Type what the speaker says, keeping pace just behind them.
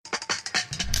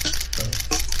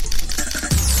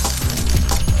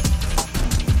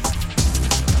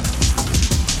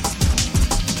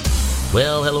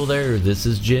Well, hello there. This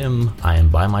is Jim. I am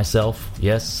by myself.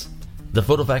 Yes, the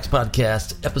PhotoFacts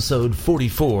Podcast, episode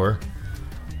 44.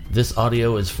 This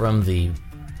audio is from the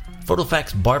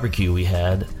PhotoFacts barbecue we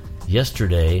had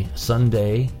yesterday,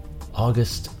 Sunday,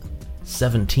 August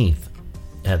 17th,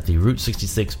 at the Route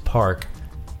 66 Park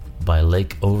by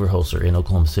Lake Overholser in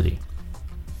Oklahoma City.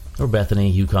 Or Bethany,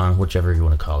 Yukon, whichever you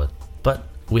want to call it. But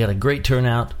we had a great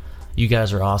turnout. You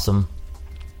guys are awesome.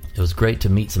 It was great to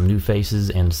meet some new faces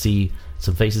and see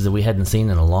some faces that we hadn't seen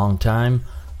in a long time.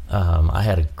 I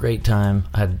had a great time.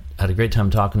 I had a great time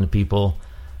talking to people.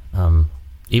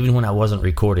 Even when I wasn't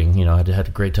recording, I had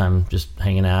a great time just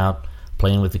hanging out,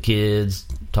 playing with the kids,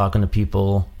 talking to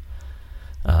people.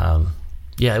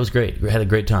 Yeah, it was great. We had a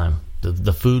great time.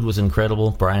 The food was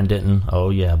incredible. Brian Denton, oh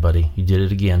yeah, buddy, you did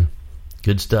it again.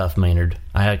 Good stuff, Maynard.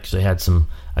 I actually had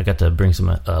I got to bring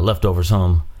some leftovers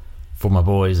home for my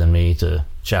boys and me to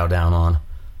chow down on.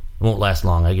 It won't last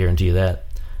long, I guarantee you that.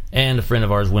 And a friend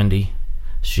of ours, Wendy,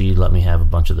 she let me have a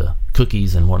bunch of the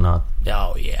cookies and whatnot.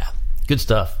 Oh yeah, good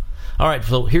stuff. All right,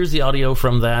 so here's the audio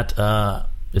from that.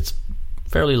 It's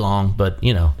fairly long, but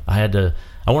I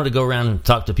wanted to go around and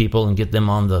talk to people and get them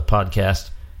on the podcast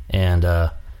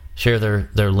and share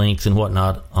their links and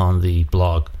whatnot on the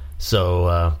blog. So,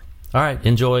 all right,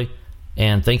 enjoy,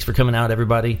 and thanks for coming out,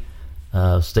 everybody.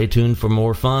 Stay tuned for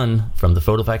more fun from the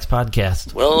PhotoFacts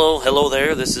Podcast. Well, hello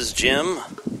there. This is Jim.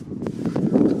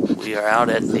 We are out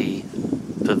at the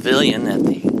pavilion at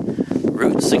the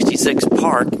Route 66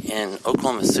 Park in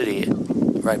Oklahoma City,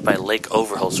 right by Lake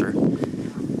Overholser.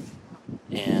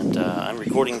 And I'm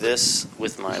recording this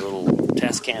with my little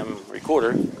Tascam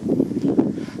recorder.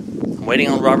 I'm waiting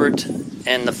on Robert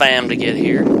and the fam to get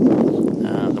here.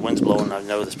 The wind's blowing. I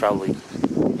know this is probably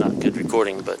not good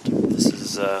recording, but this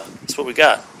is what we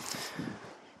got.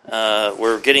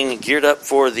 We're getting geared up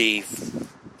for the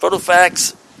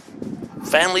PhotoFacts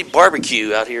family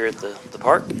barbecue out here at the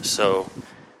park. So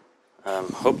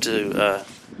hope to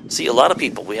see a lot of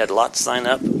people. We had a lot to sign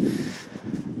up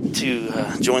to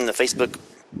join the Facebook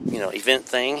event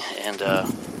thing, and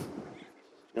it's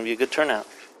gonna be a good turnout.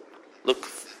 Look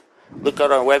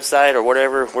at our website or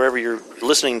wherever you're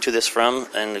listening to this from,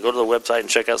 and go to the website and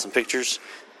check out some pictures.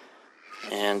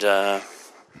 And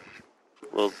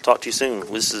we'll talk to you soon.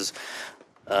 This is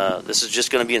just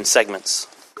going to be in segments.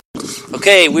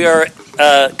 Okay, we are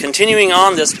continuing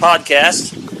on this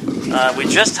podcast. We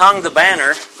just hung the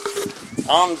banner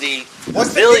on the pavilion.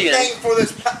 What's the nickname for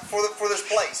this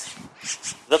place?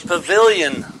 The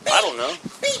pavilion. I don't know.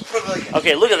 Pavilion.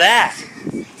 Okay, look at that.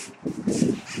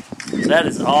 That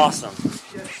is awesome.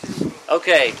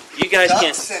 Okay, you guys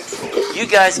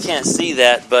can't see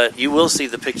that, but you will see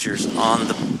the pictures on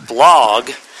the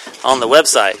blog, on the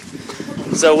website.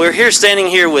 So we're standing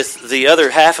here with the other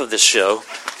half of this show,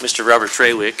 Mr. Robert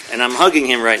Trawick, and I'm hugging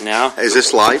him right now. Is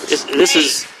this live? This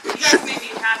is. You guys may be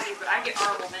happy, but I get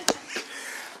honorable mention.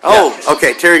 Oh, yeah.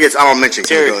 Okay. Terry gets honorable mention.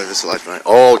 Terry. This is live, right?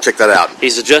 Oh, check that out.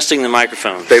 He's adjusting the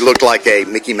microphone. They look like a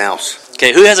Mickey Mouse.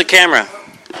 Okay, who has a camera?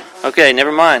 Okay,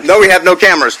 never mind. No, we have no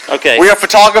cameras. Okay. We are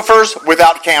photographers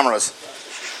without cameras.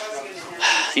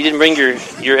 You didn't bring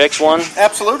your X1?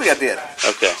 Absolutely, I did.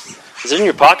 Okay. Is it in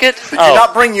your pocket? Did you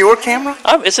not bring your camera?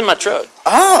 Oh, it's in my truck.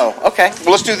 Oh, okay.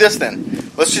 Well, let's do this then.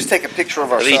 Let's just take a picture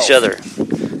of ourselves. Of each other.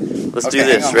 Let's do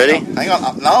this. Hang on, Ready? Hang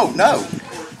on. No.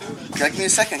 Give me a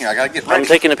second here. I got to get ready. I'm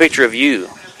taking a picture of you.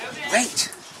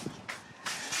 Wait.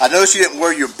 I noticed you didn't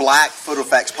wear your black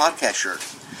PhotoFacts podcast shirt.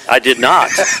 I did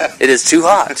not. It is too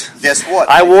hot. Guess what?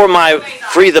 I wore my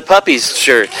Free the Puppies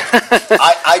shirt.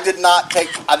 I did not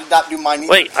do mine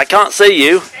either. Wait, I can't see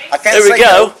you. I can't There we say go.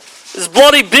 no. It's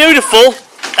bloody beautiful. Oh,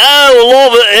 I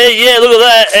love it. Hey, yeah, look at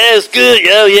that. Yeah, it's good.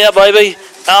 Oh, yeah, baby.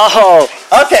 Oh.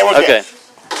 Okay, we're Okay. good.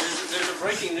 There's a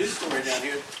breaking news story down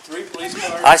here. 3 police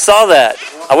cars. I saw that.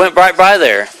 I went right by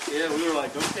there. Yeah, we were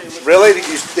like, okay. Really?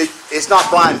 It's not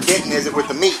Brian Kenton, is it, with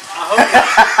the meat?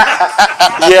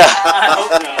 Yeah. I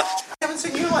hope not. I haven't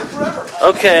seen you in like forever.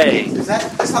 Okay.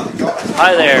 That's not the yard.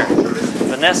 Hi there.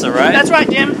 Vanessa, right? That's right,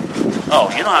 Jim. Oh,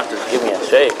 you don't have to give me a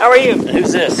shake. How are you?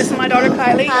 Who's This this? is my daughter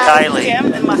Kylie. Kylie.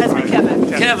 Jim, and my husband Kevin.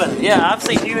 Kevin. Yeah, I've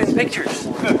seen you in pictures.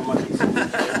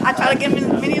 I try to get as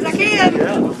many as I can. You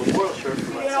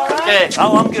all right? Okay.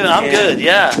 Oh, I'm good. I'm good.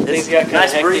 Yeah. It's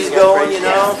nice breeze going,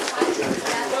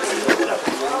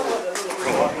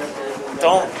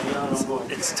 Don't.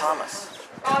 It's Thomas.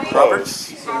 Robert?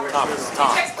 Thomas.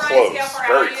 Close.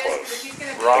 Very close.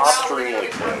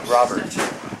 Robert.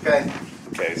 Okay.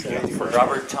 Okay.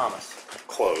 Robert Thomas.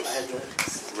 Close.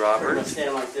 Robert. I'm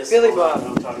standing like this. Billy Bob.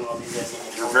 I'm talking about these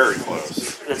guys. You're very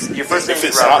close. Your first name If is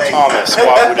it's not Robert. Thomas,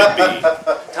 what would it be?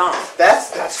 Tom.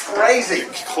 That's crazy.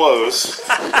 Close.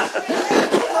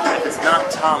 If it's not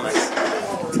Thomas,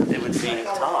 it would be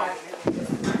Tom.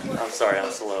 I'm sorry,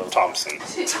 I'm slow. Thompson.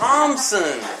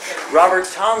 Thompson. Robert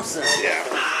Thompson. Yeah.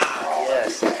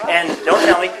 Yes. And don't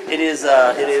tell me it is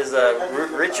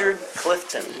Richard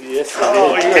Clifton. Yes,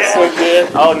 Oh, you yeah. are so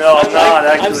good. Oh no, I'm not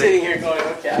I'm actually. sitting here going,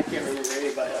 okay, I can't remember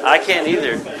anybody. I can't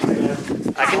either.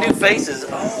 I can do faces.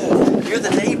 Oh, you're the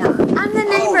neighbor. I'm the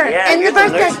neighbor. Yeah, and you're the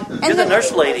birthday. nurse. You're the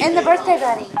nurse lady. And the birthday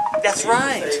buddy. That's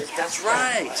right. That's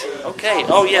right. Okay.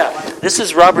 Oh yeah. This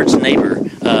is Robert's neighbor,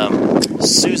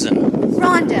 Susan.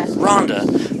 Rhonda.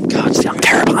 God, I'm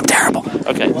terrible.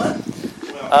 Okay.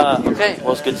 Okay.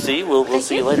 Well, it's good to see you. We'll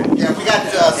see you later. Yeah, we got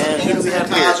And who do we have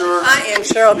here? I am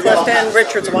Cheryl Clifton,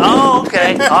 Richard's wife. Oh,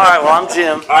 okay. All right. Well, I'm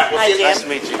Jim. Hi, Jim. Nice to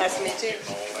meet you. Nice to meet you.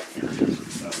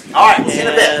 All right, see you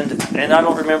in a bit. And I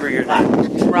don't remember your name.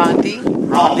 Rondi.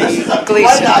 Oh, this is a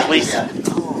Gleason. great idea. Lisa.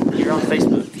 You're on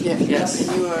Facebook. Yeah. Yes.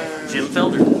 And you are... Jim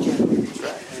Felder.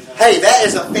 Hey, that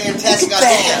is a fantastic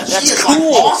idea. That's She is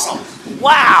cool. like awesome.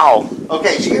 Wow.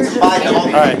 Okay, she gets invited to all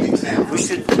these All right. meetings now. We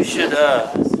should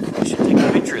take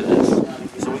a picture of this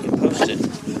so we can post it.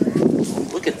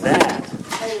 Look at that.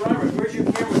 Hey, Robert, where's your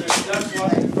camera? There's ducks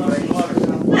walking across the water.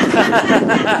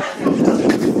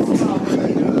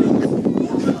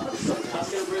 I'm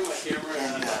going to bring my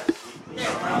camera.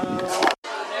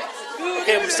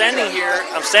 Okay, I'm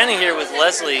standing here with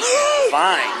Leslie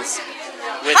Vines.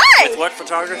 Hi. With what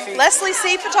photography? Leslie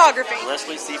C. Photography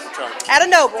Leslie C. Photography. at a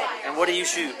Noble. And what do you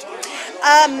shoot?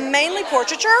 Mainly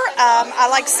portraiture. I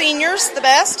like seniors the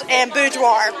best and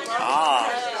boudoir. Ah.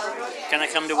 Can I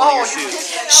come to one of your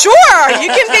shoots? Sure, you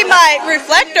can be my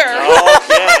reflector.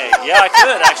 Okay. Yeah, I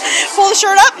could actually. Pull the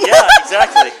shirt up. Yeah,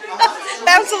 exactly.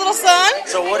 Bounce a little sun.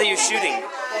 So what are you shooting?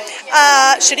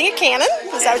 Shooting a Canon.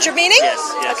 Is that what you're meaning? Yes.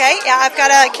 Okay. Yeah, I've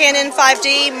got a Canon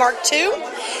 5D Mark II,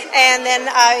 and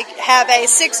then I have a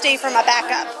 6D for my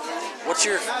backup. What's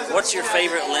your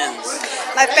favorite lens?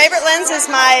 My favorite lens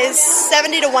is my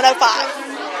 70 to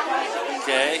 105.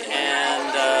 Okay,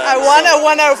 and I want a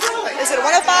 10. Is it a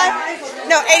 105?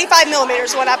 No, 85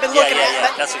 millimeters. What I've been looking at. yeah.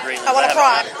 But That's a great lens. I want a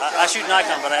prime. I shoot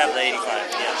Nikon, but I have the 85.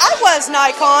 Yeah. I was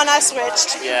Nikon. I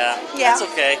switched. Yeah. Yeah. That's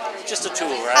okay. Just a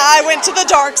tool, right? I went to the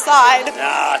dark side.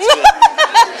 Nah, it's good.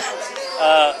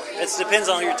 It depends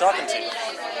on who you're talking to.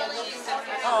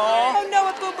 Oh no,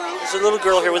 a boo boo. There's a little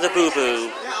girl here with a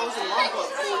boo-boo.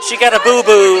 She got a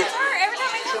boo-boo.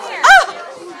 Oh,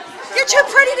 you're too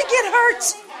pretty to get hurt.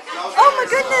 Oh my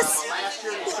goodness.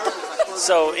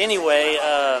 So anyway,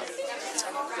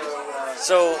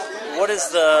 so what is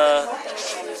the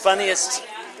funniest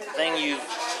thing you've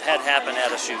had happen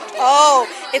at a shoot? Oh,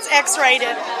 it's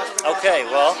X-rated. Okay,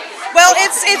 well,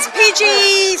 It's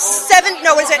PG-7.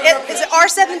 No, is it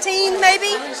R17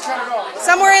 maybe?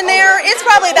 Somewhere in there. It's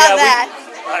probably about that.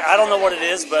 I don't know what it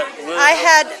is, but I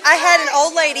had an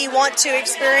old lady want to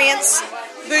experience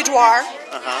boudoir.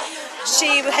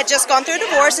 She had just gone through a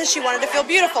divorce and she wanted to feel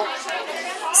beautiful.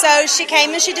 So she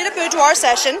came and she did a boudoir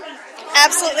session.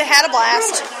 Absolutely had a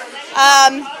blast.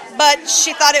 But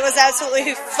she thought it was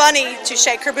absolutely funny to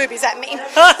shake her boobies at me.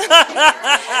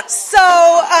 So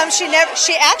she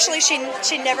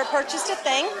never purchased a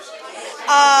thing.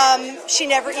 She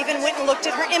never even went and looked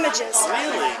at her images.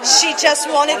 Really? She just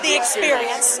wanted the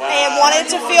experience and wanted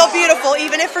to feel beautiful,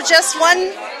 even if for just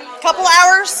one couple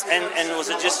hours. And was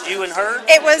it just you and her?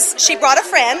 It was. She brought a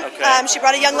friend. Okay. She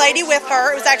brought a young lady with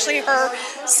her. It was actually her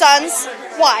son's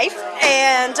wife,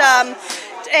 and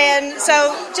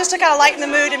so just to kind of lighten the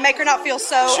mood and make her not feel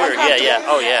so Sure. uncomfortable. Yeah.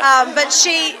 Oh yeah. But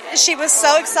she was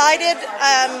so excited.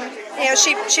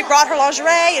 She brought her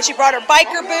lingerie and she brought her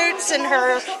biker boots and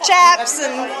her chaps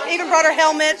and even brought her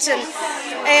helmet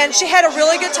and she had a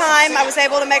really good time. I was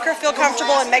able to make her feel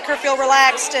comfortable and make her feel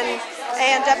relaxed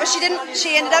but she didn't.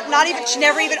 She ended up she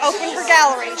never even opened her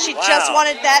gallery. She just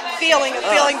wanted that feeling of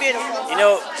feeling beautiful. You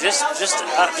know, just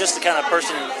the kind of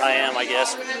person I am, I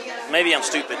guess. Maybe I'm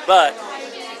stupid, but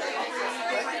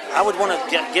I would want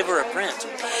to give her a print.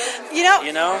 You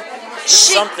know, just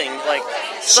something like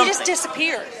she something. just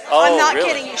disappeared. Oh, I'm not really?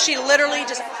 kidding you. She literally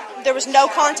just. There was no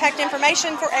contact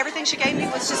information for everything she gave me.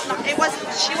 She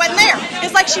wasn't there.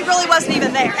 It's like she really wasn't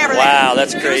even there. Everything. Wow,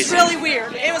 that's It crazy. was really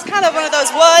weird. It was kind of one of those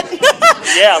what?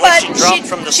 Yeah, like But she dropped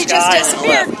from the she sky just and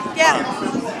disappeared. left. Yeah.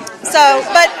 So,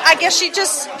 but I guess she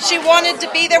wanted to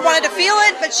be there, wanted to feel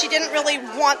it, but she didn't really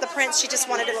want the prints. She just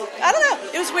wanted to. I don't know.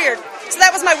 It was weird. So that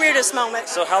was my weirdest moment.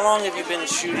 So how long have you been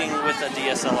shooting with a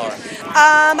DSLR?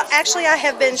 Actually, I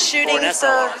have been shooting Or an for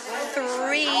SLR.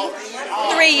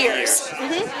 3 years.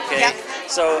 Mm-hmm. Okay. Yep.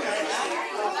 So,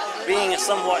 being a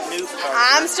somewhat new photographer,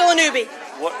 I'm still a newbie.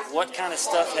 what kind of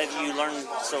stuff have you learned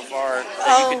so far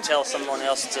that you could tell someone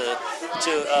else to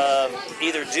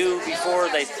either do before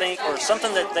they think, or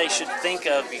something that they should think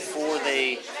of before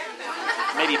they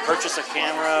maybe purchase a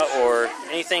camera, or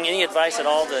anything, any advice at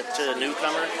all to a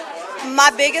newcomer?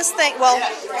 My biggest thing, well,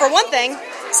 for one thing,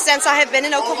 since I have been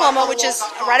in Oklahoma, which is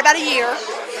right about a year,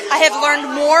 I have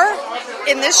learned more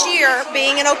in this year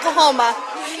being in Oklahoma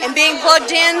and being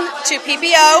plugged in to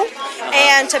PPO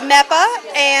and to MEPA,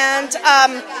 and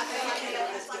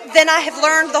then I have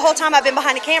learned the whole time I've been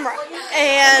behind a camera.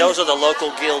 And those are the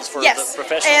local guilds for the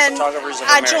professional photographers of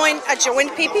America. I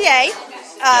joined PPA,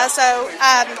 so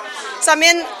I'm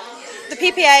in the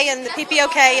PPA and the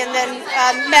PPOK and then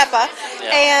MEPA,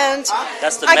 and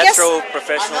that's the Metro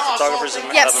Professional Photographers of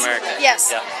America.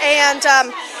 Yes, and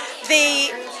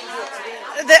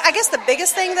I guess the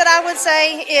biggest thing that I would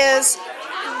say is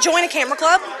join a camera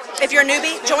club. If you're a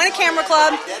newbie, join a camera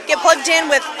club. Get plugged in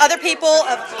with other people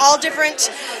of all different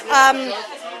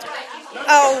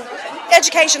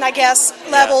education, I guess,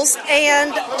 levels,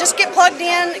 and just get plugged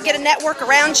in, get a network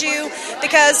around you,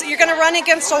 because you're going to run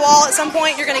against a wall at some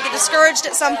point, you're going to get discouraged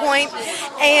at some point,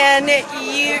 and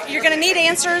you're going to need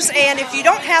answers, and if you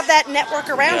don't have that network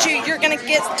around you, you're going to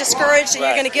get discouraged and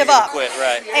you're going to give up. Quit,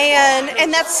 right.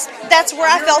 And that's where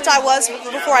I felt I was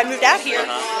before I moved out here.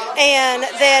 And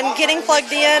then getting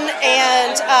plugged in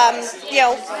and,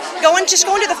 going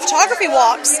to the photography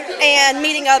walks and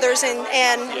meeting others and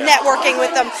networking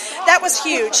with them. That was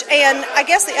huge. And I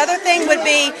guess the other thing would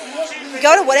be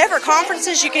go to whatever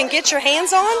conferences you can get your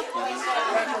hands on.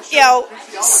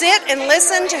 Sit and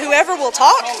listen to whoever will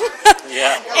talk.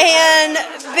 And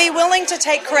be willing to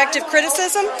take corrective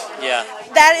criticism.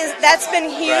 That's been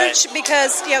huge,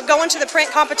 because going to the print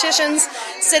competitions,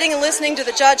 sitting and listening to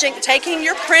the judging, taking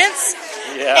your prints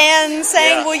and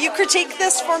saying, "Will you critique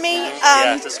this for me?"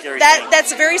 It's a scary thing.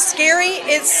 That's very scary.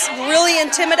 It's really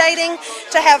intimidating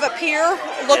to have a peer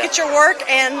look at your work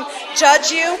and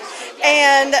judge you,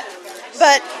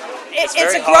 but it's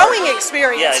a growing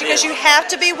experience, because you have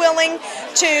to be willing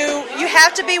to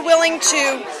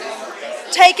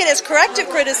take it as corrective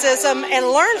criticism and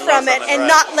learn from it, and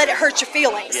not let it hurt your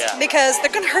feelings, because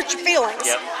they're going to hurt your feelings.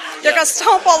 They're going to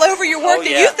stomp all over your work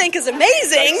that you think is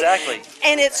amazing,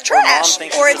 and it's trash,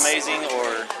 or it's amazing,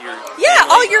 or your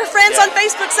all your friends on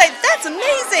Facebook say that's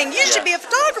amazing. You should be a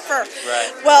photographer.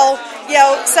 Right. Well,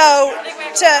 so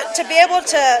to be able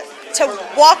to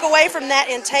walk away from that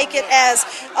and take it as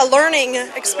a learning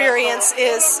experience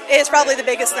is probably the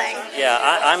biggest thing.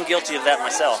 I'm guilty of that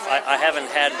myself. I haven't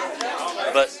had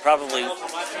but probably 1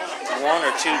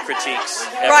 or 2 critiques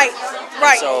ever.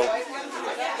 Right. So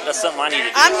that's something I need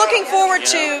to do. I'm looking forward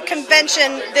to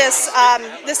convention this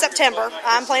September.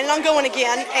 I'm planning on going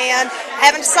again, and I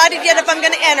haven't decided yet if I'm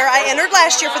going to enter. I entered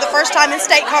last year for the first time in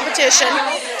state competition,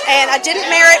 and I didn't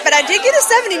merit, but I did get a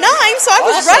 79, so I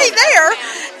was right there.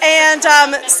 And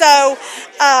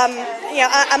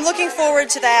I'm looking forward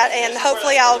to that, and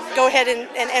hopefully I'll go ahead and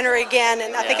enter again,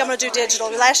 and I think I'm going to do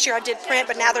digital. Last year I did print,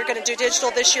 but now they're going to do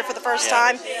digital this year for the first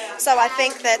time, so I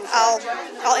think that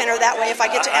I'll enter that way if I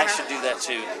get to enter. I should do that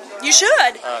too. You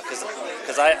should.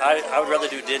 Because I would rather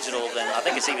do digital than, I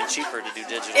think it's even cheaper to do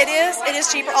digital. It is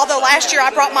cheaper, although last year I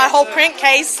brought my whole print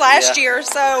case last year,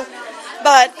 so...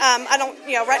 But I don't,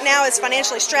 right now it's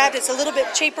financially strapped. It's a little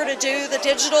bit cheaper to do the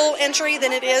digital entry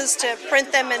than it is to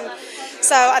print them, and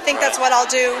so I think that's what I'll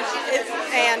do.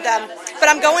 But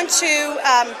I'm going to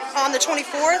on the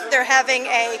 24th. They're having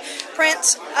a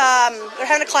print. They're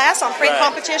having a class on print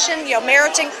competition.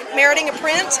 Meriting a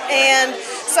print, and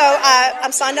so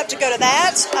I'm signed up to go to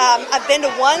that. I've been to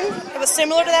one. It was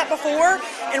similar to that before,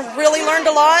 and really learned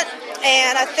a lot.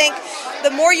 And I think the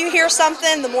more you hear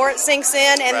something, the more it sinks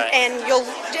in, and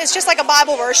it's just like a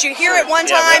Bible verse. You hear it one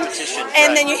time,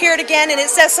 and then you hear it again, and it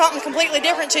says something completely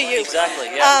different to you. Exactly,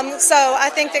 so I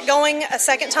think that going a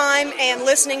second time and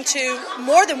listening to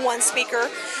more than one speaker,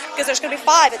 because there's going to be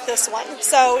 5 at this one,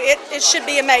 so it should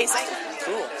be amazing.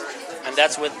 Cool. And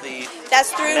that's with That's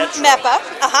through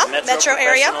MEPA, Metro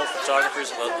area.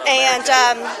 Photographers of America. And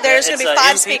there's going to be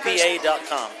 5 speakers.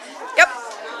 MPPA.com. Yep.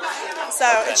 So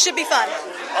it should be fun.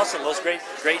 Awesome. Well, it's great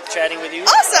chatting with you.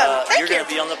 Awesome. Thank you're going to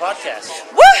be on the podcast.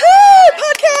 Woohoo!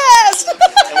 Podcast!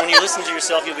 And when you listen to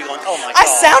yourself, you'll be going, "Oh my God!" I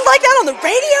sound like that on the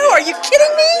radio? Are you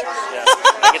kidding me? Yeah,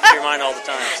 I get to your mind all the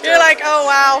time. You're like, "Oh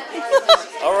wow!"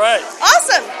 All right.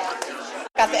 Awesome.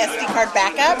 Got the SD card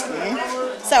backup.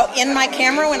 So in my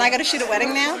camera, when I go to shoot a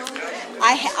wedding now,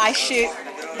 I shoot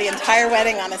the entire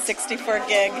wedding on a 64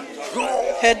 gig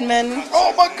Hoodman.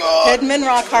 Oh my God! Hoodman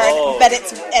rock hard, but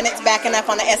it's backing up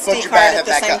on an But SD you card back at it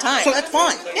the back same up. time. So that's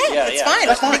fine. Yeah, it's fine.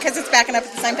 That's fine. Because it's backing up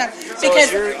at the same time. So Because,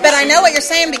 is your- but I know what you're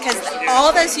saying because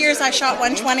all those years I shot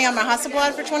 120 on my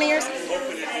Hasselblad for 20 years,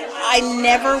 I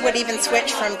never would even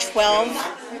switch from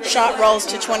 12 shot rolls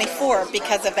to 24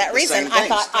 because of that reason. same I things.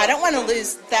 thought I don't want to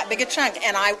lose that big a chunk,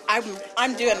 and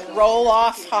I'm doing roll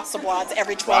off Hasselblads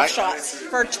every 12 Right. shots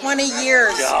for 20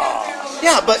 years.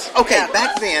 Yeah, but okay. Yeah.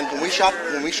 Back then, when we shot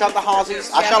the Hozzies,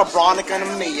 I Yeah. shot a Bronica and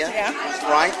a Mia. Yeah.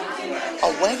 Right. A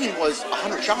wedding was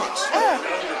 100 shots.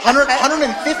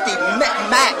 150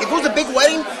 max. If it was a big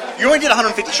wedding, you only did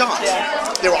 150 shots.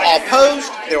 Yeah. They were all posed.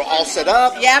 They were all set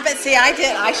up. Yeah, but see, I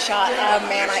shot. Oh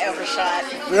man, I overshot.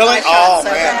 Really? I shot Oh,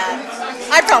 so man.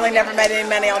 bad. I probably never made any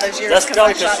money all those years That's because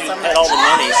probably I shot because you so had all the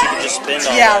much. money, so you could just spend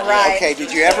all Yeah, that. right. Okay.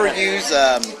 Did you ever use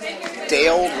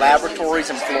Dell Laboratories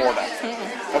in Florida?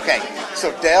 Okay.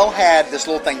 So Dell had this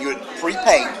little thing you would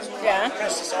prepay Yeah,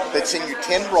 that send you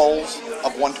 10 rolls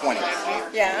of 120.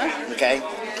 yeah. Okay,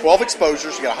 12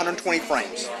 exposures, you got 120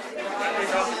 frames.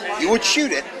 You would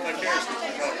shoot it,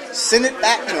 send it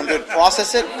back to them, they'd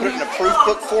process it, put it in a proof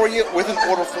book for you with an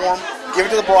order form, give it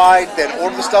to the bride, then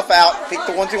order the stuff out, pick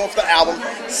the ones you want for the album,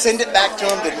 send it back to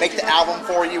them, they'd make the album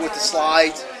for you with the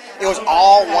slides. It was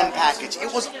all one package.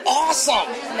 It was awesome.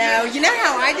 No, you know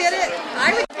how I did it?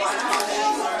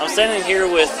 I'm standing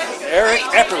here with Eric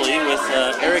Epperly with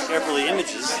Eric Epperly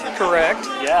Images. Correct.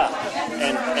 Yeah,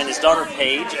 and his daughter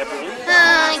Paige Epperly.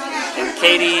 Hi. And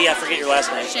Katie, I forget your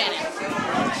last name.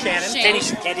 Shannon.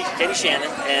 Katie Shannon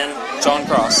and John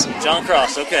Cross. John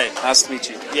Cross. Okay. Nice to meet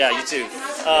you. Yeah, you too.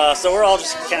 So we're all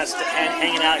just kind of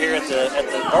hanging out here at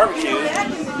the barbecue.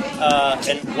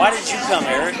 And why did you come,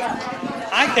 Eric?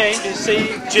 I came to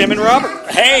see Jim and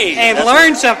Robert Hey, and that's-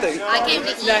 learn something. I came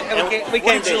to eat. And We what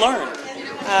came did you to. learn?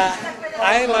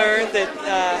 I learned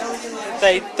that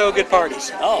they throw good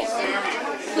parties. Oh,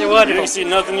 They're you wonderful. didn't see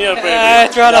nothing yet, baby.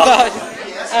 That's right. No. I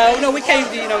thought. No, we came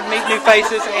to meet new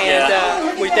faces,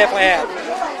 and we definitely have.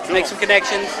 Make some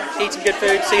connections, eat some good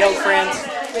food, see old friends.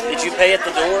 Did you pay at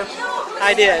the door?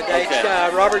 I did.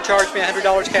 Okay. Robert charged me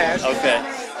 $100 cash. Okay.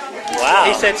 Wow.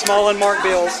 He said small unmarked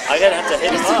bills, I gotta have to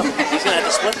hit him up. He's gonna have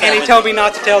to split that. and he with told you. me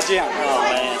not to tell Jim. Oh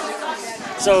man.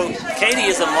 So Katie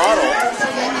is a model,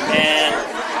 and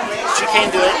she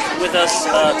came to it with us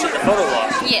to the photo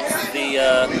walk. Yes. The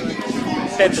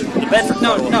Bedford.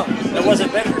 No, photo no. walk. It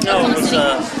wasn't Bedford. No, it was.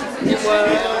 It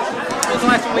was the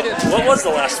last one we did. What was the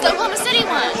last The one? Oklahoma City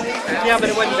one. Yeah, but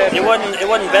it wasn't bad. It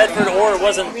wasn't Bedford, or it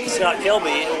wasn't Scott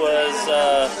Kilby. It was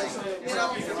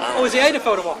It was the Ada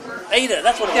photo walk. Ada.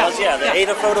 That's what it Yeah, was. Yeah, the yeah.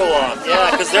 Ada photo walk.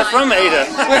 Yeah, because they're from Ada.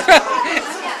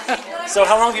 So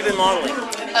how long have you been modeling?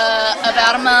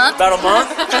 About a month. About a month.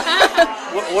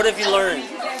 What have you learned?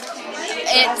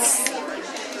 It's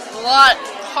a lot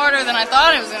harder than I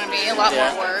thought it was going to be. A lot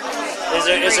Yeah. more work.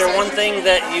 Is there one thing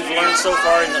that you've learned so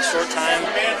far in the short time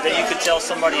that you could tell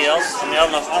somebody else? I mean, I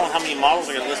don't know how many models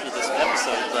are going to listen to this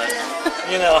episode, but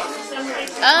you know.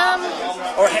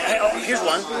 Or here's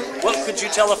one. What could you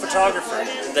tell a photographer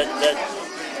that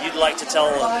you'd like to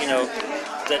tell? You know,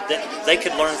 that they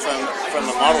could learn from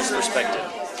a model's perspective.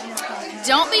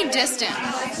 Don't be distant,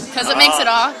 because it makes it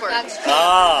awkward.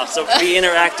 So be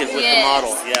interactive with the Yes.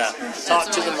 model. Yeah, talk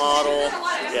to the model.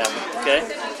 Yeah. Okay.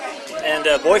 And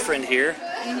boyfriend here.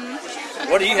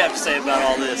 What do you have to say about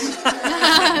all this? I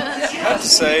have to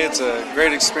say it's a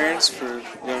great experience for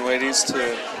young ladies to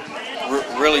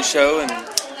really show and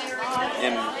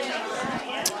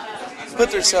put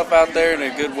themselves out there in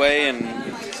a good way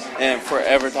and for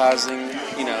advertising,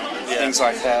 things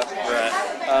like that.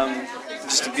 Right.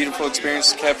 Just a beautiful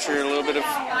experience to capture a little bit of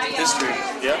history.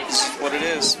 Yeah. It's what it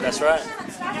is. That's right.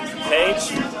 Paige,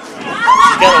 she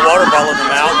got a water bottle in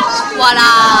her mouth.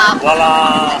 Voila.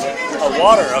 Voila. A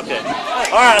water, okay.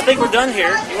 All right, I think we're done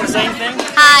here. You want to say anything?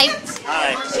 Hi.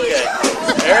 Hi, okay.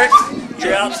 Eric,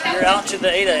 you're out to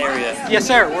the Ada area. Yes,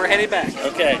 sir. We're headed back.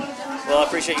 Okay. Well, I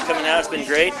appreciate you coming out. It's been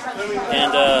great.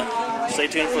 And stay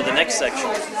tuned for the next section.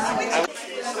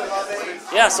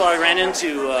 Yeah, so I ran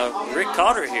into Rick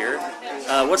Cotter here.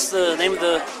 What's the name of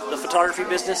the photography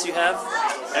business you have?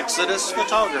 Exodus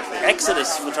Photography.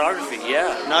 Exodus Photography,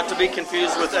 yeah. Not to be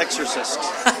confused with Exorcist.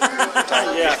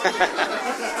 Yeah.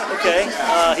 Okay.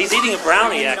 He's eating a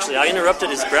brownie, actually. I interrupted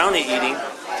his brownie eating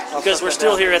because we're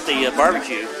still here at the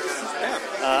barbecue.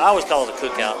 I always call it a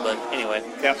cookout, but anyway.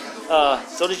 Yep.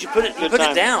 So did you put it? You Good put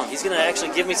time. it down. He's going to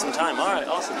actually give me some time. All right,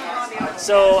 awesome.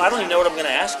 So I don't even know what I'm going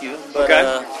to ask you, but Okay.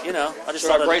 I just Should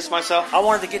thought I brace myself? I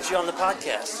wanted to get you on the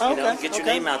podcast. Okay, Get your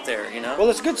okay. name out there. Well,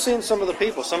 it's good seeing some of the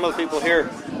people. Some of the people here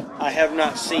I have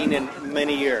not seen in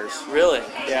many years. Really?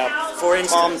 Yeah. For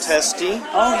instance? Tom Testy.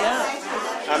 Oh, yeah.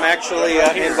 I'm actually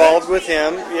involved with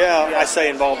him. Yeah, I say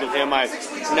involved with him. I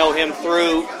know him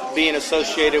through being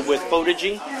associated with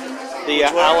Photigy, the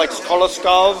Alex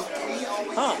Koloskov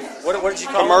What did you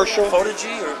call commercial. it?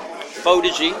 Photigy or?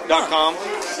 Photigy.com.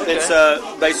 Okay. It's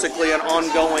basically an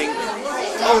ongoing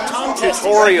Tom Testy.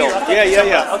 tutorial. Right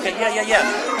Yeah. Okay,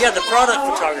 yeah. Yeah, the product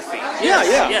photography.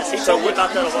 Yeah. Yes, he told me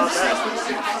about that a while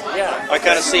back. Yeah. I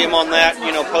kind of see him on that,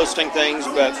 posting things,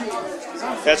 but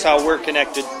that's how we're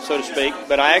connected, so to speak.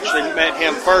 But I actually met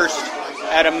him first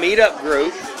at a meetup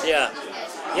group. Yeah,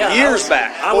 years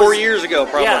back, 4 years ago,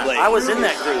 probably. Yeah, I was in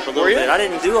that group a little bit. I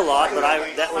didn't do a lot, but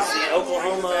that was the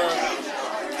Oklahoma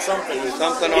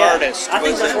something artist. I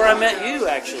think that's where I met you,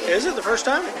 actually. Is it the first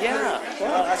time? Yeah,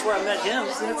 that's where I met him.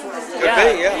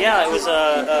 Yeah.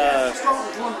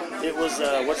 It was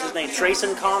what's his name?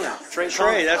 Trayson Connor.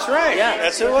 Trey, that's right. Yeah,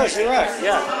 that's who it was. You're right.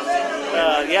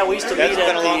 Yeah. We used to meet That's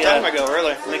been a long time ago,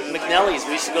 really. McNelly's.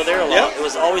 We used to go there a lot. Yep. It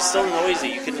was always so noisy.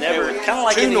 You could never, kind of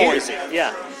like too in here. noisy.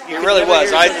 Yeah. It really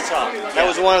was. That That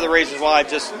was one of the reasons why I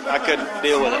couldn't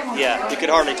deal with it. Yeah. You could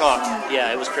hardly talk.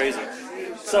 Yeah, it was crazy.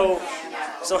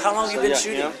 So how long have you been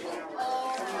shooting?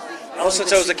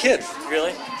 Since I was a kid.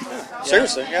 Really? Yeah.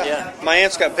 Seriously, yeah. My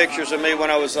aunt's got pictures of me when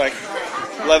I was like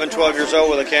 11, 12 years old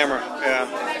with a camera. Yeah.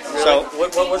 Really? So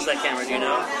what was that camera? Do you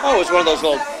know? Oh, it was one of those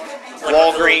little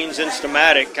Walgreens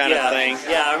Instamatic kind of thing.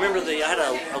 Yeah, I remember I had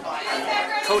a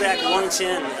Kodak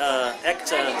 110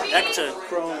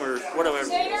 Ektachrome or whatever.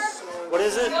 What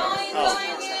is it? Oh,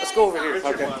 let's go over here.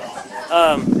 Okay.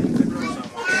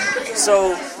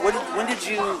 So,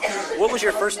 what was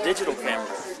your first digital camera?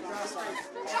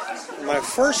 My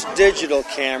first digital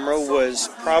camera was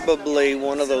probably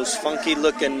one of those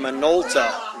funky-looking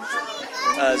Minolta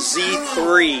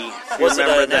Z3. Was it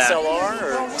an that. SLR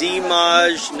or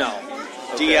Dimage? No.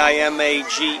 Okay.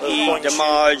 Dimage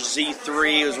Dimage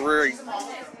Z3. It was a really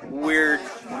weird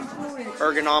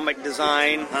ergonomic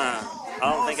design. I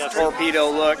don't think I've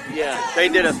torpedo look. Yeah. They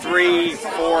did a 3,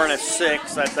 4, and a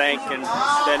 6, I think, and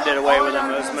then did away with them.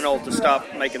 It was Minolta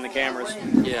stopped making the cameras.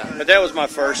 Yeah. But that was my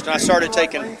first. And I started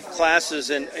taking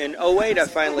classes in 08. I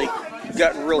finally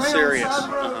got real serious.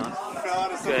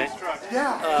 Okay.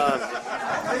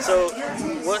 So,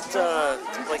 what,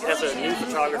 like as a new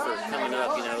photographer coming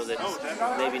up,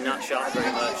 that's maybe not shot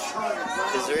very much,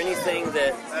 is there anything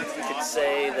that you could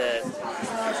say that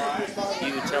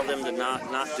you would tell them to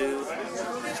not do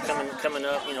coming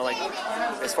up, like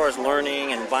as far as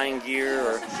learning and buying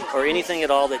gear or anything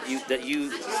at all that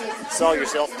you saw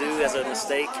yourself do as a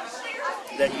mistake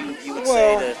that you would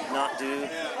say to not do?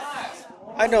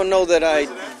 I don't know that I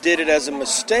did it as a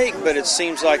mistake, but it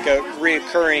seems like a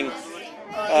reoccurring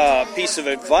piece of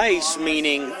advice,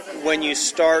 meaning when you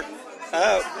start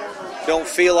out, don't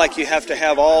feel like you have to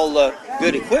have all the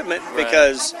good equipment,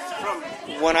 because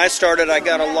when I started, I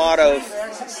got a lot of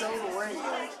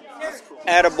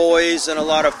attaboys and a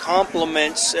lot of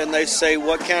compliments, and they'd say,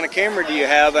 what kind of camera do you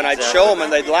have? And I'd show them,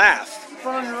 and they'd laugh,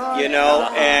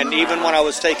 and even when I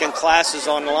was taking classes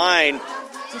online,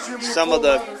 some of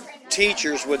the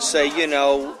teachers would say,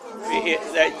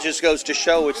 that just goes to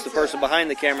show it's the person behind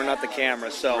the camera, not the camera.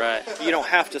 So you don't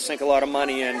have to sink a lot of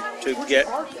money in to get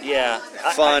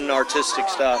fun, artistic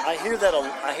stuff. I hear that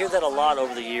a lot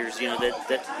over the years.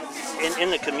 That in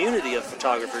the community of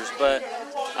photographers, but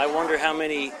I wonder how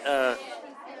many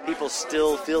people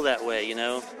still feel that way.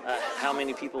 How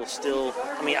many people still?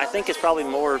 I mean, I think it's probably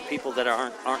more people that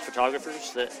aren't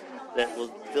photographers that will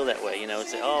feel that way,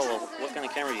 say, oh, well, what kind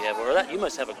of camera do you have? Or that you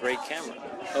must have a great camera.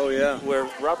 Oh, yeah. Where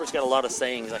Robert's got a lot of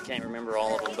sayings, I can't remember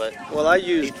all of them, but... Well, I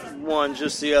used one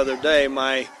just the other day,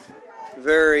 my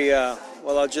very,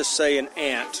 I'll just say an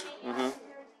aunt,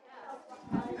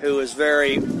 who is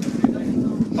very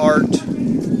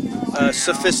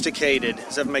sophisticated.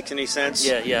 Does that make any sense?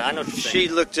 Yeah, I know what you're saying. She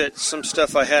looked at some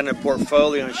stuff I had in a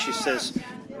portfolio, and she says,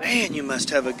 man, you must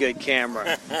have a good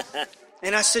camera.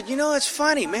 And I said, it's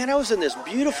funny, man. I was in this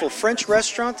beautiful French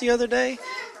restaurant the other day.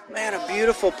 Man, a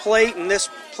beautiful plate, and this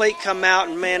plate come out,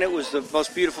 and man, it was the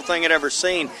most beautiful thing I'd ever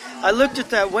seen. I looked at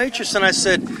that waitress, and I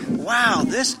said, wow,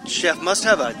 this chef must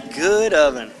have a good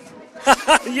oven.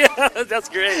 Yeah, that's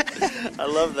great. I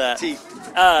love that.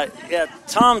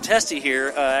 Tom Testy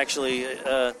here, actually.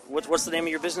 What's the name of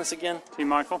your business again? T.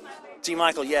 Michael. T.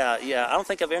 Michael, yeah. I don't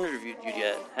think I've interviewed you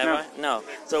yet, have I? No.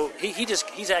 So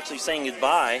he's actually saying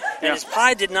goodbye, and his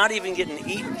pie did not even get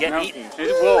eaten.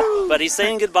 It will. But he's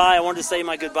saying goodbye. I wanted to say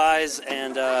my goodbyes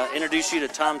and introduce you to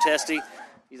Tom Testy.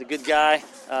 He's a good guy.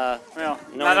 Well,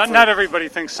 not everybody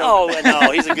thinks so. Oh,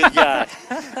 no, he's a good guy.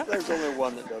 There's only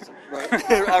one that doesn't. Right.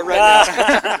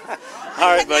 All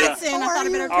right, buddy. Soon. I thought I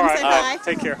better come All right, say all bye. right.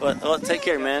 Take care. Well, take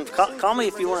care, man. Call me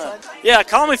if you want to. Yeah,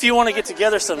 call me if you want to get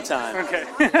together sometime. Okay.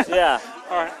 Yeah.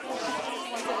 All right.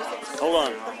 Hold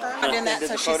on. I'm doing that,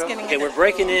 so she's getting Okay, it. we're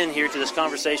breaking in here to this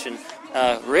conversation.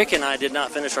 Rick and I did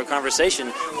not finish our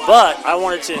conversation, but I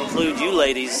wanted to include you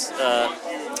ladies,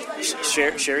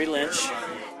 Sherry Lynch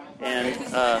and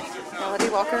Melody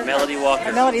Walker. Melody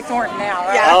Walker. Melody Thornton now,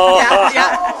 right?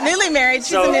 Yeah. Newly married.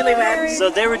 She's a newlywed. So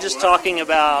they were just talking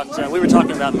about, we were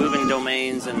talking about moving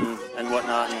domains and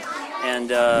whatnot,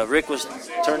 and Rick was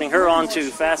turning her on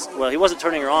to he wasn't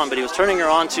turning her on, but he was turning her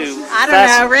on to I don't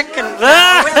know, Rick.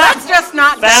 Let's just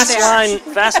not go there.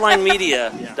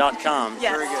 Fastlinemedia.com.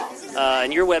 Yes. Very good.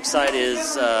 And your website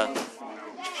is...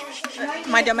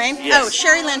 My domain? Yes. Oh,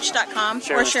 SherryLynch.com or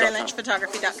SherryLynch.com.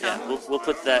 SherryLynchPhotography.com. Yeah, we'll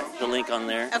put the link on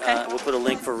there. Okay. We'll put a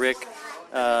link for Rick,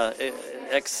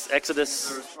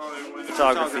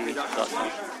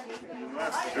 ExodusPhotography.com.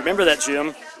 Remember that,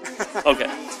 Jim. Okay.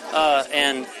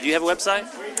 And do you have a website?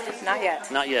 Not yet.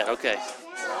 Not yet. Okay.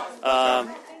 Not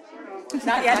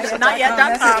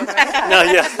yet.com. No,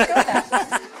 yeah.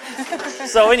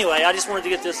 So anyway, I just wanted to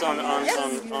get this on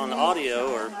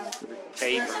audio or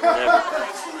tape or whatever.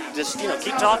 Just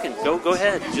keep talking. Go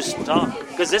ahead. Just talk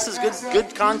because this is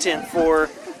good content for.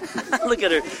 Look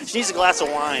at her. She needs a glass of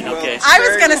wine. Okay. I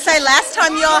was going to say, last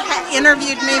time you all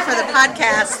interviewed me for the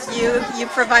podcast, you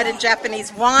provided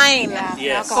Japanese wine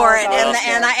for it,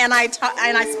 and I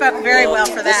spoke very well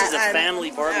for that. This is a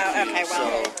family barbecue,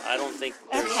 so I don't think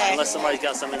unless somebody's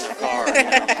got something in their car.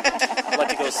 I'd like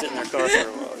to go sit in their car for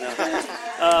a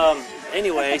while. No.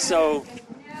 Anyway, so.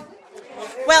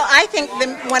 Well, I think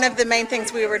one of the main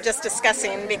things we were just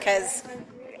discussing, because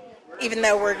even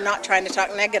though we're not trying to talk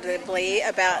negatively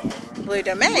about Blue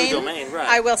Domain, right.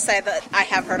 I will say that I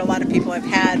have heard a lot of people have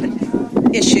had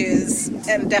issues,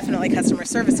 and definitely customer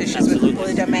service issues with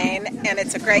Blue Domain, and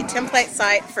it's a great template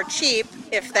site for cheap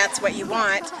if that's what you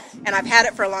want, and I've had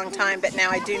it for a long time, but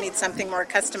now I do need something more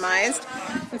customized.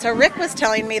 And so Rick was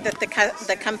telling me that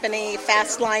the company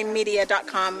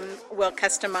FastlineMedia.com will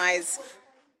customize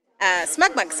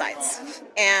SmugMug sites,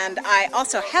 and I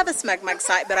also have a SmugMug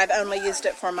site, but I've only used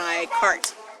it for my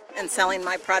cart and selling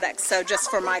my products, so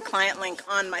just for my client link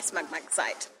on my SmugMug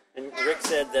site. And Rick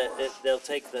said that they'll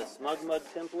take the SmugMug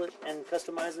template and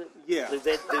customize it? Yeah. Do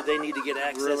they need to get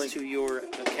access to your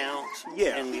account?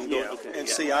 Yeah. And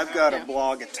see, I've got a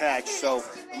blog attached, so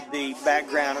the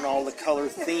background and all the color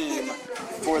theme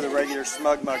for the regular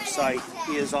SmugMug site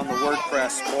is on the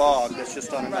WordPress blog. That's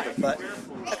just on another button.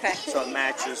 Okay. So it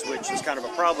matches, which is kind of a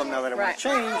problem now that I want to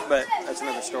change, but that's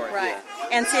another story. Right.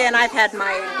 And see, and I've had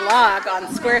my blog on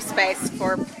Squarespace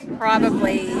for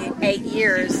probably 8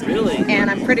 years. Really? And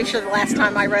I'm pretty sure the last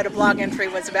time I wrote a blog entry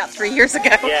was about 3 years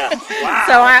ago. Yeah. Wow.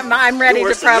 So I'm ready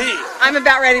You're to worse than me. I'm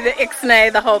about ready to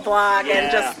ixnay the whole blog and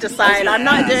just decide I'm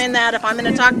not doing that. If I'm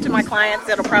going to talk to my clients,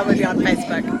 it'll probably be on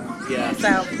Facebook. Yeah.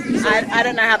 So I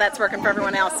don't know how that's working for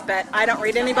everyone else, but I don't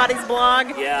read anybody's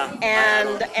blog. Yeah.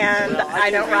 And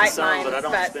I don't read write some, mine. but I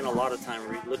don't spend a lot of time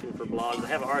looking for blogs. I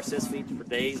have an RSS feed for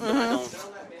days, but I don't.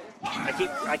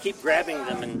 I keep grabbing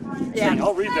them and saying,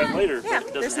 I'll read that later. Yeah, but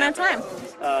it there's doesn't no time.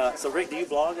 happen. So Rick, do you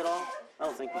blog at all? I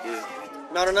don't think you do.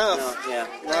 Not enough. No, yeah.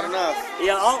 Not enough.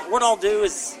 Yeah, what I'll do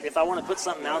is, if I want to put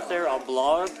something out there, I'll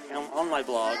blog on my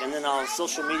blog, and then I'll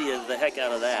social media the heck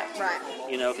out of that. Right.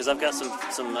 Because I've got some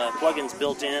plugins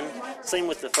built in. Same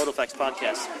with the PhotoFax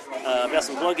podcast. I've got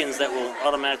some plugins that will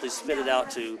automatically spit it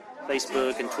out to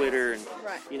Facebook and Twitter, and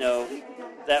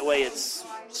that way it's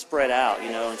spread out,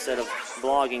 instead of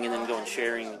blogging and then going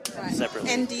sharing separately.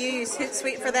 And do you use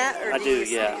Hootsuite for that? Or I do,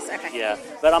 yeah. Okay. Yeah.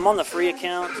 But I'm on the free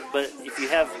account, but if you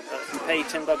have, you pay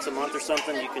 $10 a month or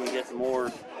something, you can get more,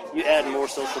 you add more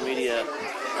social media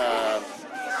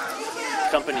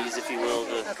companies, if you will,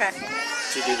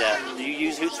 to do that. Do you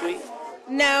use Hootsuite?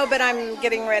 No, but I'm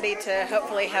getting ready to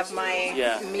hopefully have my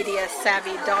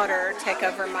media-savvy daughter take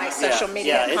over my social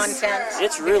media content.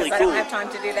 It's really cool. I don't have time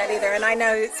to do that either, and I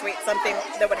know Hootsuite's something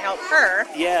that would help her.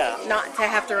 Yeah. Not to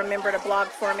have to remember to blog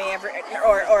for me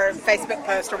or Facebook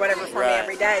post or whatever for me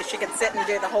every day. She could sit and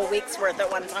do the whole week's worth at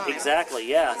one time. Exactly.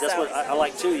 Yeah, that's what I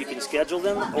like too. You can schedule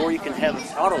them, or you can have it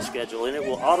auto-schedule, and it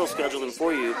will auto-schedule them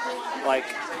for you, like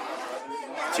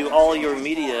to all your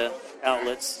media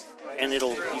outlets. And you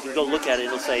can go look at it.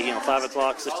 It'll say, 5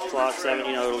 o'clock, 6 o'clock, 7.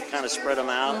 It'll kind of spread them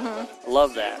out. Mm-hmm.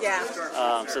 Love that. Yeah.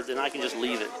 So then I can just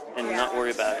leave it and not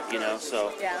worry about it.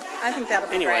 So. Yeah, I think that'll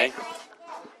be great.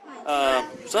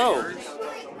 So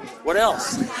What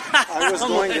else? I was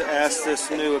going to ask this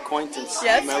new acquaintance,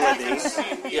 Yes.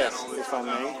 Melody, Yes. if I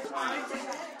may.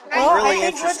 Well, I'm really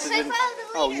I think interested in.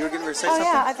 Oh, you were going to say Oh something?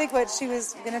 yeah, I think what she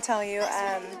was going to tell you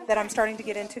that I'm starting to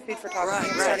get into food photography.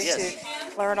 I'm starting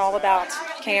to learn all about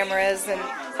cameras and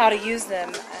how to use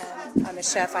them. I'm a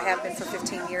chef. I have been for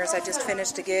 15 years. I just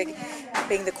finished a gig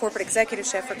being the corporate executive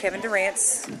chef for Kevin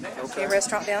Durant's new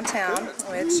restaurant downtown,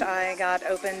 which I got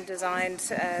opened, designed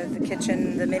the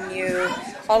kitchen, the menu,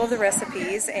 all of the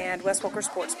recipes, and West Walker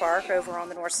Sports Park over on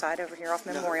the north side over here off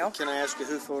Memorial. Can I ask you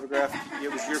who photographed? It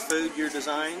was your food, your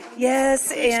design? Yes,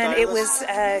 Food and it was,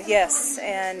 stylist? yes,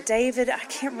 and David, I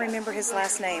can't remember his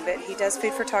last name, but he does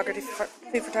food photography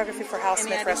for House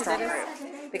Smith Restaurant Group.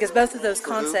 Because both of those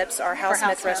concepts are House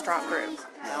Smith Restaurant Group,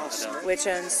 which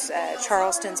owns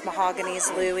Charleston's, Mahogany's,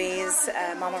 Louie's,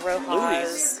 Mama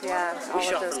Rojas. Yeah, all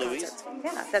of those concepts.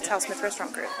 Yeah, that's House Smith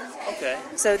Restaurant Group. Okay.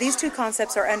 So these two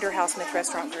concepts are under House Smith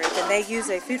Restaurant Group, and they use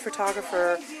a food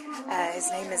photographer.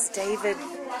 His name is David.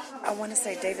 I want to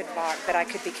say David Bach, but I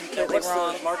could be completely What's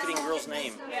wrong. the marketing girl's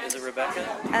name? Is it Rebecca?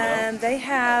 They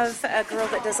have a girl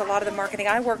that does a lot of the marketing.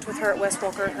 I worked with her at West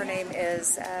Walker. Her name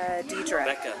is Deidre.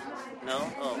 Rebecca. No?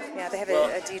 Oh. Yeah, they have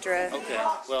a Deidre. Okay.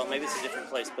 Well, maybe it's a different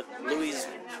place, but Louis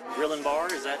Grill and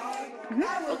Bar, is that?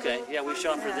 Mm-hmm. Okay. Yeah, we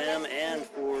shot for them and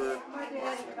for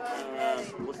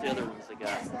what's the other ones they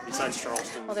got besides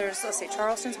Charleston? Well, there's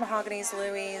Charleston's, Mahogany's,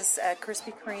 Louie's,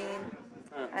 Krispy Kreme,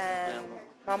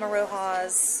 Mama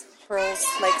Rojas, Pearl's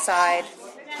Lakeside.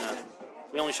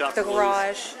 We only shot the for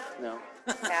Garage. No.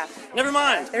 Yeah. Never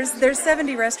mind. There's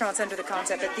 70 restaurants under the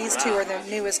concept, but these two are the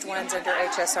newest ones under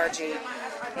HSRG.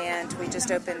 And we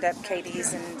just opened up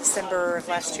KD's in December of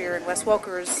last year, and West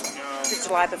Walker's the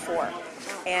July before.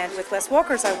 And with West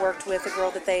Walker's, I worked with a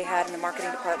girl that they had in the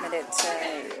marketing department at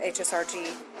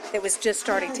HSRG that was just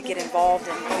starting to get involved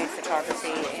in food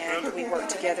photography, and we worked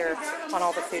together on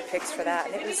all the food pics for that.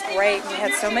 And it was great, and we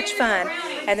had so much fun.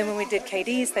 And then when we did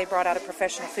KD's, they brought out a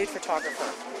professional food photographer.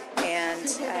 And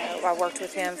I worked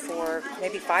with him for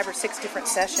maybe 5 or 6 different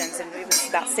sessions, and it was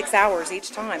about 6 hours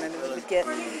each time. I mean, we would get,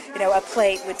 a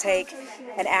plate would take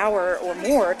an hour or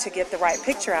more to get the right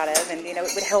picture out of, and,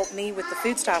 it would help me with the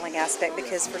food styling aspect,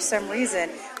 because for some reason,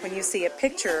 when you see a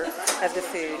picture of the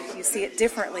food, you see it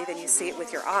differently than you see it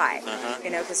with your eye.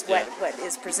 Because what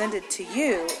is presented to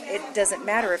you, it doesn't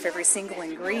matter if every single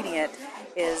ingredient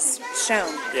is shown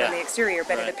from the exterior,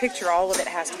 but in the picture, all of it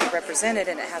has to be represented,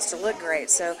 and it has to look great.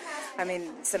 So,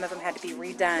 some of them had to be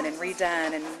redone and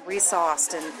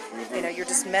resauced, and you're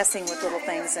just messing with little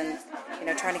things and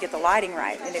trying to get the lighting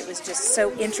right. And it was just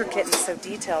so intricate and so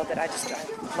detailed that I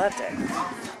loved it.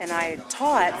 And I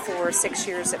taught for 6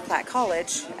 years at Platt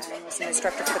College. I was an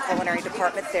instructor for the culinary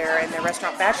department there in their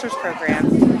restaurant bachelor's program.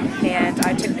 And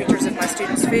I took pictures of my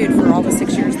students' food for all the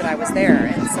 6 years that I was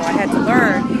there. And so I had to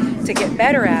learn to get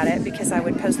better at it, because I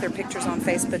would post their pictures on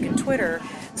Facebook and Twitter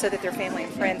so that their family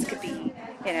and friends could be,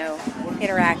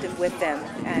 interactive with them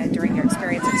during their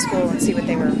experience at school and see what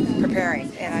they were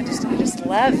preparing. And I just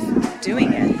love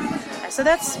doing it. So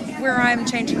that's where I'm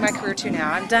changing my career to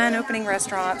now. I'm done opening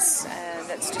restaurants.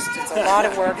 It's a lot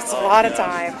of work. It's a lot of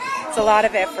time. It's a lot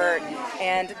of effort.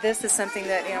 And this is something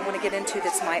that I want to get into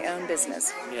that's my own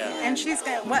business. Yeah. And she's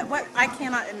got what I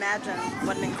cannot imagine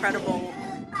what an incredible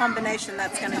combination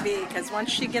that's going to be, because once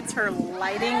she gets her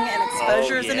lighting and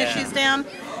exposures and issues down,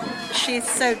 she's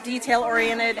so detail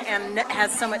oriented and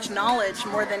has so much knowledge,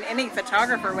 more than any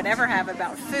photographer would ever have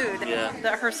about food.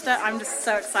 That her stuff, I'm just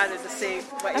so excited to see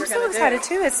what you're going to do. I'm so excited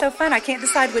too. It's so fun. I can't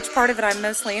decide which part of it I'm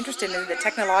mostly interested in, the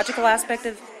technological aspect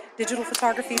of digital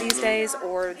photography these days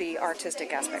or the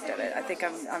artistic aspect of it. I think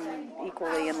I'm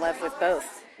equally in love with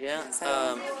both. Yeah.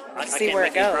 So I see can't where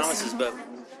make it goes. any promises, but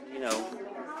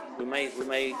we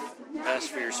may ask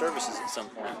for your services at some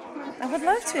point. I would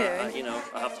love to.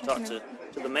 I have to talk to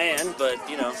the man, but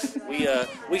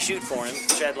we shoot for him,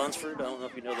 Chad Lunsford. I don't know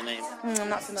if you know the name. I'm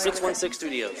not familiar. 616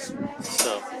 Studios.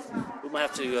 So we might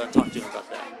have to talk to him about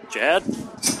that. Chad.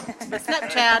 What's up,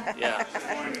 Chad? Yeah.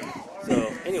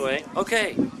 So anyway,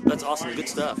 okay, that's awesome. Good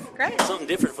stuff. Great. Something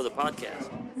different for the podcast.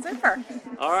 Super.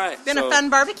 All right. Been a fun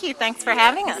barbecue. Thanks for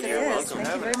having us. You're welcome.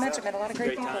 Thank you very much. I've met a lot of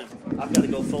great people. Time. I've got to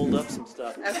go fold up some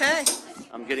stuff. Okay.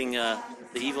 I'm getting the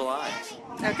evil eye.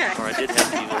 Okay. Or I did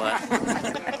have the evil eye.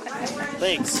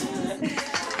 Thanks.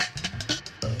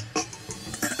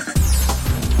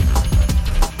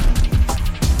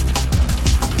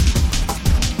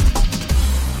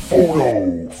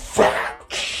 Photo Factory.